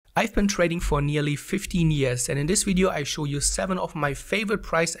I've been trading for nearly 15 years, and in this video I show you 7 of my favorite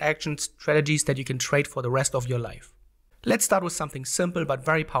price action strategies that you can trade for the rest of your life. Let's start with something simple but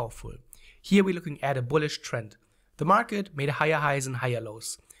very powerful. Here we're looking at a bullish trend. The market made higher highs and higher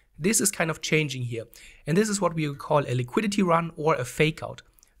lows. This is kind of changing here, and this is what we would call a liquidity run or a fake out.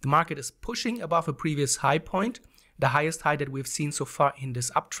 The market is pushing above a previous high point, the highest high that we've seen so far in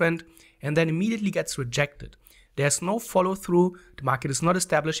this uptrend, and then immediately gets rejected. There's no follow through, the market is not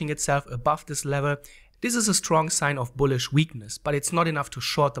establishing itself above this level. This is a strong sign of bullish weakness, but it's not enough to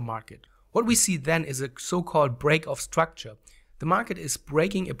short the market. What we see then is a so-called break of structure. The market is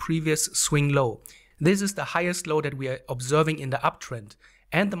breaking a previous swing low. This is the highest low that we are observing in the uptrend,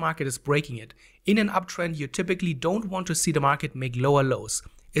 and the market is breaking it. In an uptrend, you typically don't want to see the market make lower lows,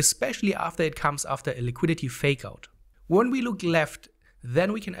 especially after it comes after a liquidity fake out. When we look left,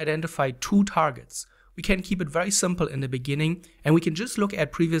 then we can identify 2 targets. We can keep it very simple in the beginning, and we can just look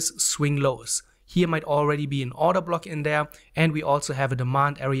at previous swing lows. Here might already be an order block in there, and we also have a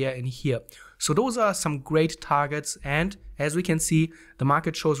demand area in here. So those are some great targets, and as we can see, the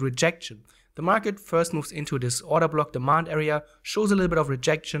market shows rejection. The market first moves into this order block demand area, shows a little bit of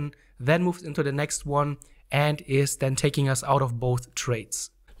rejection, then moves into the next one, and is then taking us out of both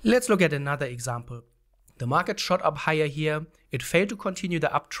trades. Let's look at another example. The market shot up higher here, it failed to continue the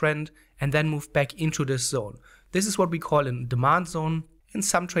uptrend and then moved back into this zone. This is what we call a demand zone, and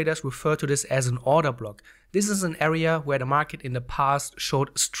some traders refer to this as an order block. This is an area where the market in the past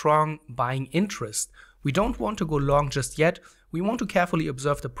showed strong buying interest. We don't want to go long just yet, we want to carefully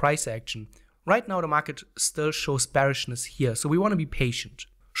observe the price action. Right now the market still shows bearishness here, so we want to be patient.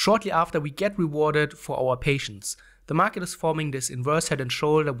 Shortly after, we get rewarded for our patience. The market is forming this inverse head and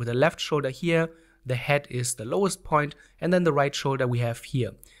shoulder with the left shoulder here. The head is the lowest point, and then the right shoulder we have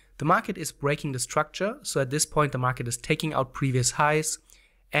here. The market is breaking the structure, so at this point the market is taking out previous highs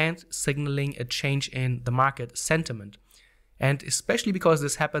and signaling a change in the market sentiment. And especially because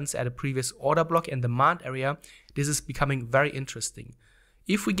this happens at a previous order block and demand area, this is becoming very interesting.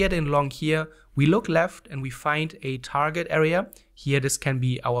 If we get in long here, we look left and we find a target area. Here this can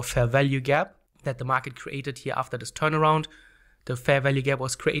be our fair value gap that the market created here after this turnaround. The fair value gap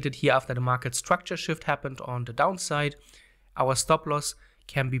was created here after the market structure shift happened on the downside. Our stop loss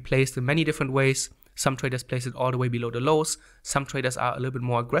can be placed in many different ways. Some traders place it all the way below the lows. Some traders are a little bit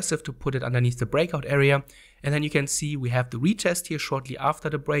more aggressive to put it underneath the breakout area. And then you can see we have the retest here shortly after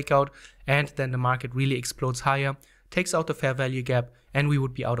the breakout, and then the market really explodes higher, takes out the fair value gap, and we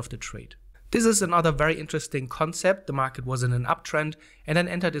would be out of the trade. This is another very interesting concept. The market was in an uptrend and then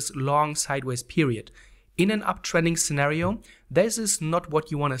entered this long sideways period. In an uptrending scenario, this is not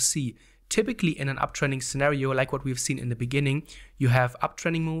what you want to see. Typically in an uptrending scenario, like what we've seen in the beginning, you have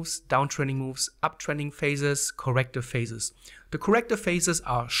uptrending moves, downtrending moves, uptrending phases, corrective phases. The corrective phases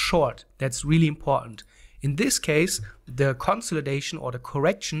are short. That's really important. In this case, the consolidation or the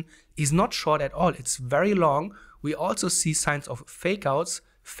correction is not short at all. It's very long. We also see signs of fake outs,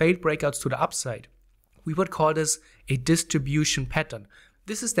 failed breakouts to the upside. We would call this a distribution pattern.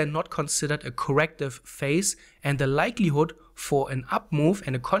 This is then not considered a corrective phase, and the likelihood for an up move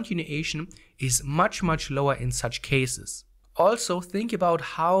and a continuation is much lower in such cases. Also, think about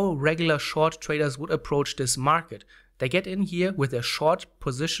how regular short traders would approach this market. They get in here with a short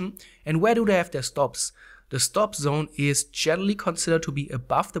position, and where do they have their stops? The stop zone is generally considered to be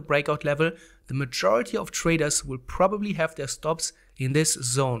above the breakout level. The majority of traders will probably have their stops in this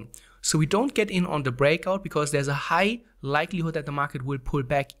zone. So we don't get in on the breakout because there's a high likelihood that the market will pull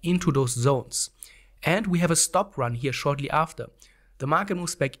back into those zones. And we have a stop run here shortly after. The market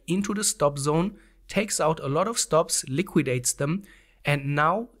moves back into the stop zone, takes out a lot of stops, liquidates them, and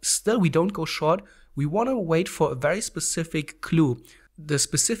now still we don't go short. We want to wait for a very specific clue. The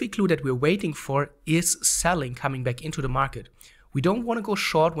specific clue that we're waiting for is selling coming back into the market. We don't want to go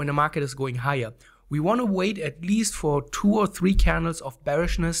short when the market is going higher. We want to wait at least for 2 or 3 candles of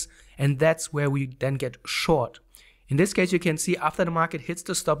bearishness, and that's where we then get short. In this case, you can see after the market hits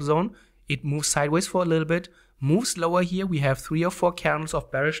the stop zone, it moves sideways for a little bit, moves lower here. We have 3 or 4 candles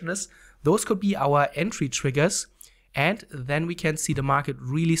of bearishness. Those could be our entry triggers, and then we can see the market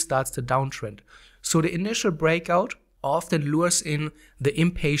really starts to downtrend. So the initial breakout often lures in the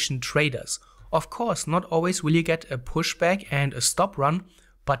impatient traders. Of course, not always will you get a pushback and a stop run,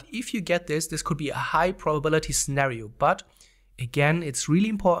 but if you get this, this could be a high probability scenario. But again, it's really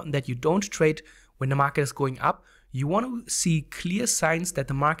important that you don't trade when the market is going up. You want to see clear signs that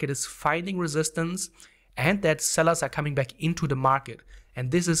the market is finding resistance and that sellers are coming back into the market. And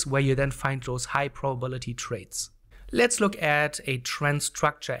this is where you then find those high probability trades. Let's look at a trend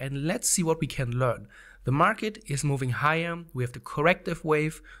structure and let's see what we can learn. The market is moving higher, we have the corrective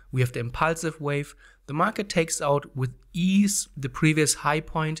wave, we have the impulsive wave. The market takes out with ease the previous high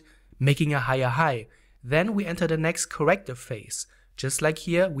point, making a higher high. Then we enter the next corrective phase. Just like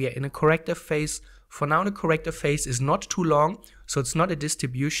here, we are in a corrective phase. For now, the corrective phase is not too long, so it's not a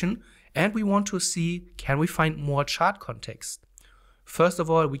distribution. And we want to see, can we find more chart context? First of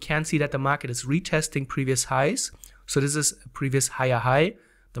all, we can see that the market is retesting previous highs. So this is a previous higher high.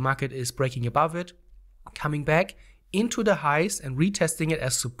 The market is breaking above it, coming back into the highs and retesting it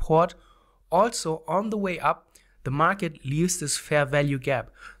as support. Also, on the way up, the market leaves this fair value gap.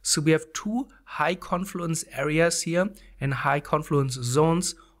 So we have two high confluence areas here and high confluence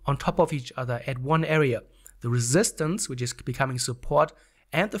zones on top of each other at one area. The resistance, which is becoming support,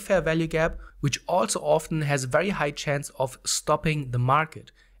 and the fair value gap, which also often has a very high chance of stopping the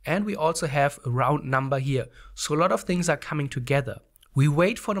market. And we also have a round number here. So a lot of things are coming together. We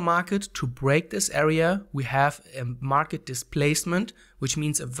wait for the market to break this area. We have a market displacement, which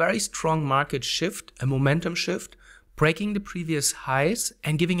means a very strong market shift, a momentum shift, breaking the previous highs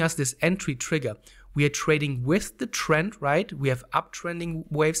and giving us this entry trigger. We are trading with the trend, right? We have uptrending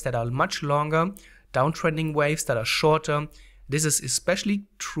waves that are much longer, downtrending waves that are shorter. This is especially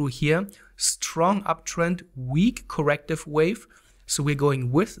true here. Strong uptrend, weak corrective wave. So we're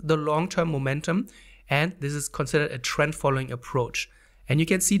going with the long-term momentum, and this is considered a trend following approach. And you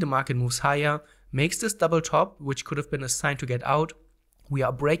can see the market moves higher, makes this double top, which could have been a sign to get out. We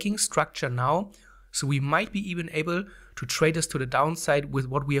are breaking structure now, so we might be even able to trade this to the downside with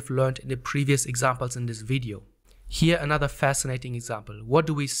what we have learned in the previous examples in this video. Here, another fascinating example. What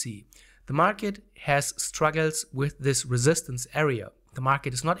do we see? The market has struggles with this resistance area. The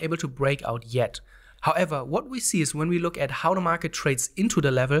market is not able to break out yet. However, what we see is when we look at how the market trades into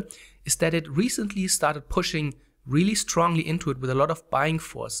the level is that it recently started pushing really strongly into it with a lot of buying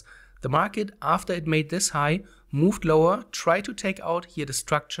force. The market, after it made this high, moved lower, tried to take out here the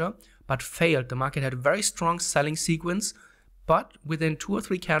structure, but failed. The market had a very strong selling sequence, but within 2 or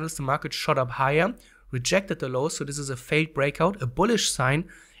 3 candles, the market shot up higher, rejected the low, so this is a failed breakout, a bullish sign,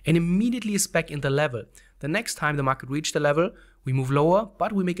 and immediately is back in the level. The next time the market reached the level, we move lower,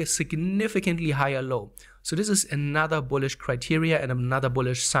 but we make a significantly higher low. So this is another bullish criteria and another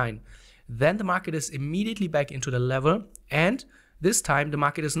bullish sign. Then the market is immediately back into the level, and this time the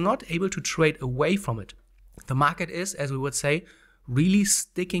market is not able to trade away from it. The market is, as we would say, really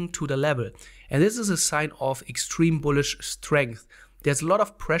sticking to the level. And this is a sign of extreme bullish strength. There's a lot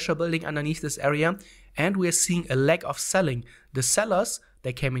of pressure building underneath this area, and we are seeing a lack of selling. The sellers,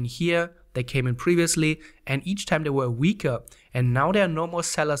 they came in here, they came in previously, and each time they were weaker, and now there are no more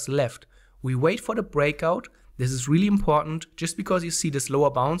sellers left. We wait for the breakout. This is really important. Just because you see this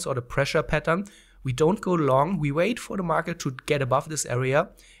lower bounce or the pressure pattern, we don't go long. We wait for the market to get above this area,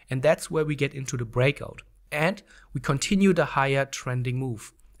 and that's where we get into the breakout. And we continue the higher trending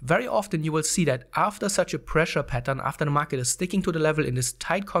move. Very often you will see that after such a pressure pattern, after the market is sticking to the level in this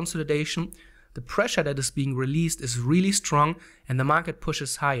tight consolidation, the pressure that is being released is really strong and the market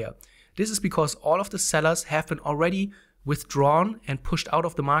pushes higher. This is because all of the sellers have been already withdrawn and pushed out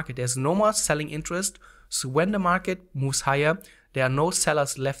of the market. There's no more selling interest. So when the market moves higher, there are no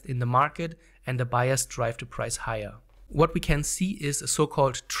sellers left in the market and the buyers drive the price higher. What we can see is a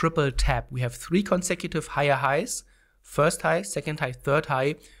so-called triple tap. We have 3 consecutive higher highs, first high, second high, third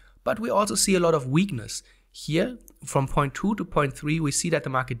high, but we also see a lot of weakness. Here, from point 2 to point 3, we see that the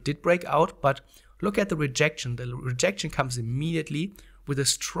market did break out, but look at the rejection. The rejection comes immediately with a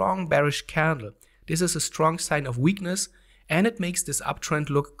strong bearish candle. This is a strong sign of weakness, and it makes this uptrend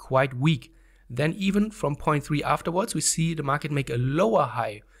look quite weak. Then even from point 3 afterwards, we see the market make a lower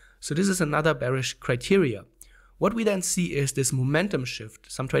high. So this is another bearish criteria. What we then see is this momentum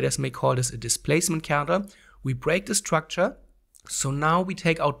shift. Some traders may call this a displacement counter. We break the structure. So now we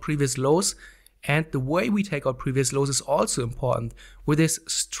take out previous lows. And the way we take out previous lows is also important with this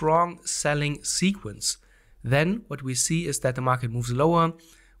strong selling sequence. Then what we see is that the market moves lower.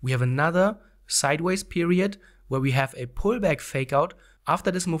 We have another sideways period where we have a pullback fake out. After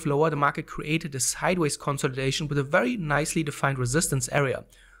this move lower, the market created a sideways consolidation with a very nicely defined resistance area.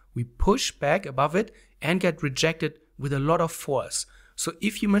 We push back above it and get rejected with a lot of force. So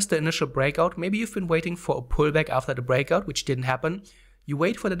if you missed the initial breakout, maybe you've been waiting for a pullback after the breakout, which didn't happen. You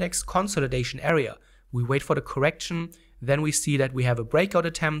wait for the next consolidation area. We wait for the correction. Then we see that we have a breakout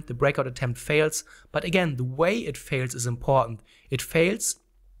attempt. The breakout attempt fails. But again, the way it fails is important. It fails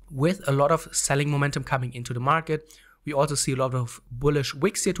with a lot of selling momentum coming into the market. We also see a lot of bullish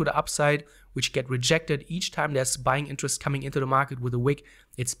wicks here to the upside, which get rejected each time there's buying interest coming into the market with a wick.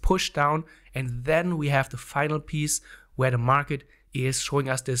 It's pushed down, and then we have the final piece where the market is showing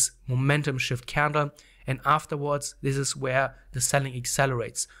us this momentum shift candle, and afterwards this is where the selling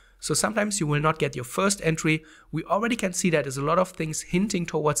accelerates. So sometimes you will not get your first entry. We already can see that there's a lot of things hinting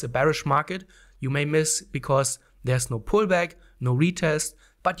towards a bearish market. You may miss because there's no pullback, no retest,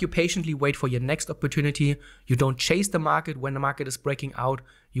 but you patiently wait for your next opportunity. You don't chase the market when the market is breaking out.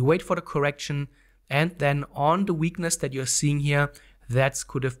 You wait for the correction, and then on the weakness that you're seeing here, that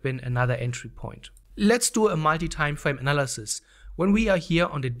could have been another entry point. Let's do a multi-time frame analysis. When we are here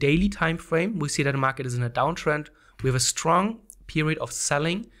on the daily time frame, we see that the market is in a downtrend. We have a strong period of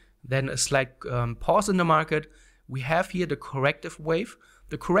selling, then a slight pause in the market. We have here the corrective wave.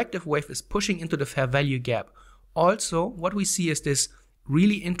 The corrective wave is pushing into the fair value gap. Also, what we see is this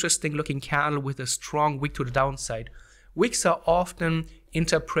really interesting looking candle with a strong wick to the downside. Wicks are often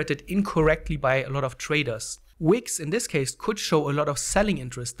interpreted incorrectly by a lot of traders. Wicks in this case could show a lot of selling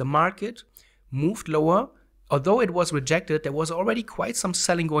interest. The market moved lower. Although it was rejected, there was already quite some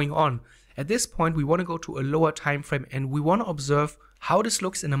selling going on. At this point, we want to go to a lower time frame and we want to observe how this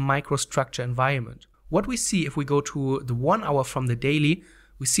looks in a microstructure environment. What we see if we go to the 1 hour from the daily,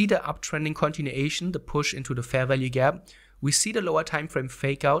 we see the uptrending continuation, the push into the fair value gap. We see the lower time frame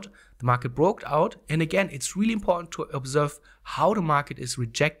fake out, the market broke out, and again, it's really important to observe how the market is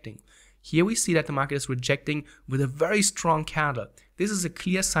rejecting. Here we see that the market is rejecting with a very strong candle. This is a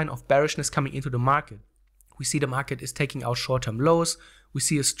clear sign of bearishness coming into the market. We see the market is taking out short-term lows. We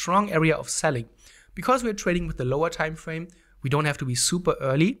see a strong area of selling. Because we're trading with the lower time frame, we don't have to be super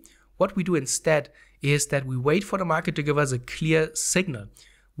early. What we do instead is that we wait for the market to give us a clear signal.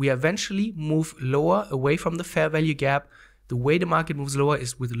 We eventually move lower away from the fair value gap. The way the market moves lower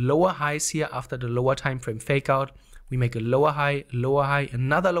is with lower highs here after the lower time frame fake out. We make a lower high,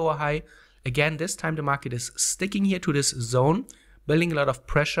 another lower high. Again, this time the market is sticking here to this zone, building a lot of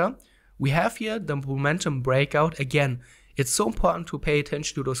pressure. We have here the momentum breakout. Again, it's so important to pay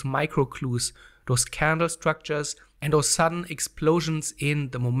attention to those micro clues, those candle structures, and those sudden explosions in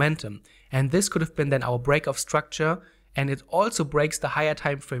the momentum. And this could have been then our break of structure, and it also breaks the higher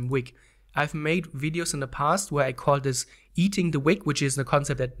time frame wick. I've made videos in the past where I call this eating the wick, which is a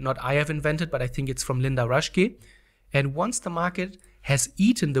concept that not I have invented, but I think it's from Linda Rushke. And once the market has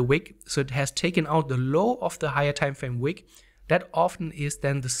eaten the wick, so it has taken out the low of the higher time frame wick, that often is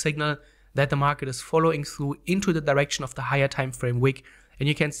then the signal that the market is following through into the direction of the higher time frame wick. And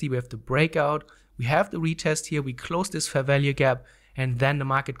you can see we have the breakout, we have the retest here, we close this fair value gap, and then the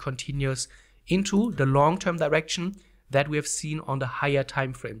market continues into the long-term direction that we have seen on the higher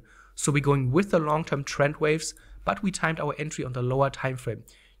time frame. So we're going with the long-term trend waves, but we timed our entry on the lower time frame.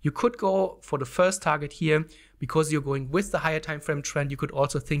 You could go for the first target here because you're going with the higher time frame trend. You could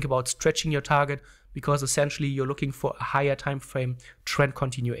also think about stretching your target because essentially you're looking for a higher time frame trend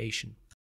continuation.